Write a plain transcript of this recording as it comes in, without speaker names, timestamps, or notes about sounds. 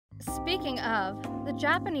Speaking of, the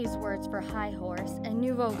Japanese words for high horse and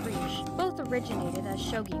nouveau riche both originated as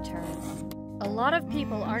shogi terms. A lot of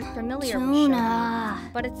people aren't familiar with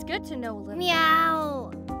shogi, but it's good to know a little.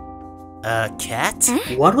 Meow. A cat?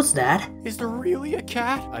 What was that? Is there really a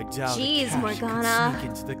cat? I doubt Jeez, a cat Morgana. could sneak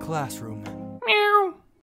into the classroom. Meow.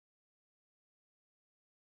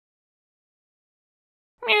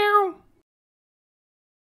 Meow.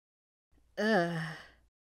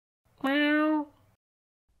 Meow.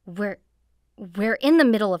 We're in the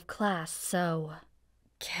middle of class, so...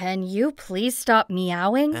 Can you please stop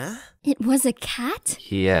meowing? Huh? It was a cat?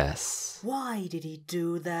 Yes. Why did he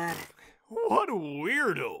do that? What a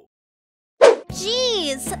weirdo.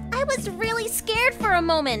 Jeez, I was really scared for a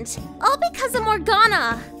moment. All because of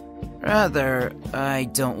Morgana. Rather, I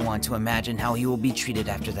don't want to imagine how he will be treated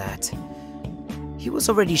after that. He was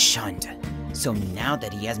already shunned, so now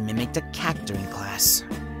that he has mimicked a cat during class.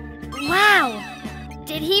 Wow!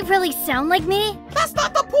 Did he really sound like me? That's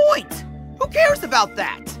not the point! Who cares about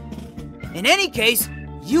that? In any case,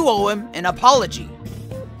 you owe him an apology.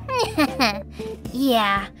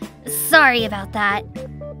 Yeah, sorry about that.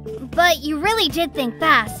 But you really did think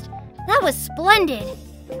fast. That was splendid.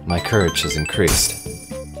 My courage has increased.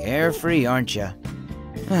 Carefree, aren't you?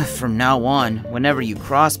 From now on, whenever you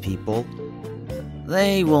cross people,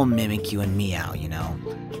 they will mimic you and meow, you know.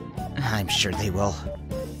 I'm sure they will.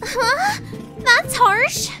 Huh? That's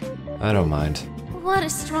harsh. I don't mind. What a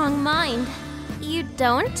strong mind. You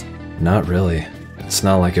don't? Not really. It's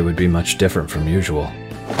not like it would be much different from usual.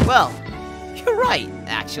 Well, you're right,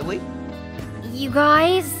 actually. You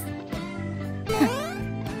guys?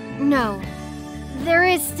 No. There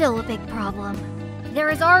is still a big problem. There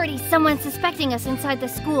is already someone suspecting us inside the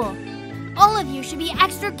school. All of you should be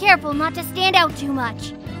extra careful not to stand out too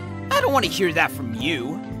much. I don't want to hear that from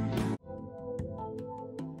you.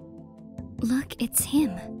 Look, it's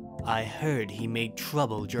him. I heard he made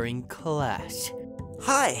trouble during class.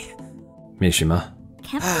 Hi. Mishima.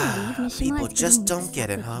 Can't believe Mishima People is just getting don't get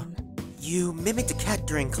it, mixed huh? up with him. You mimicked a cat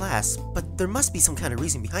during class, but there must be some kind of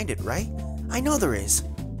reason behind it, right? I know there is.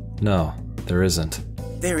 No, there isn't.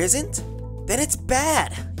 There isn't? Then it's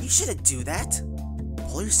bad. You shouldn't do that.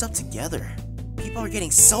 Pull yourself together. People are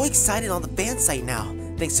getting so excited on the fan site now,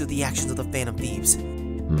 thanks to the actions of the Phantom Thieves.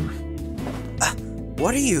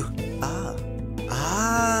 What are you?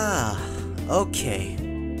 Okay.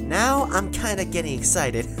 Now I'm kinda getting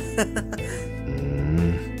excited.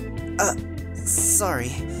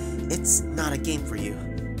 Sorry. It's not a game for you.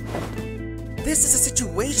 This is a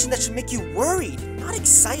situation that should make you worried, not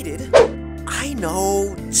excited. I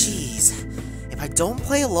know, jeez. If I don't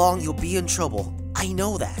play along, you'll be in trouble. I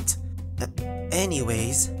know that.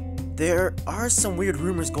 Anyways, there are some weird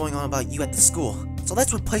rumors going on about you at the school, so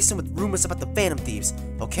let's replace them with rumors about the Phantom Thieves,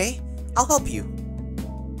 okay? I'll help you.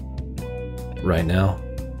 Right now,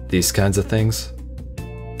 these kinds of things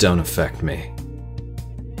don't affect me.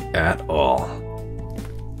 At all.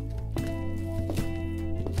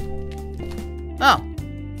 Oh,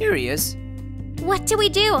 here he is. What do we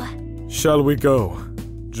do? Shall we go,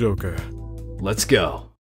 Joker? Let's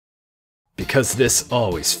go. Because this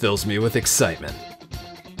always fills me with excitement.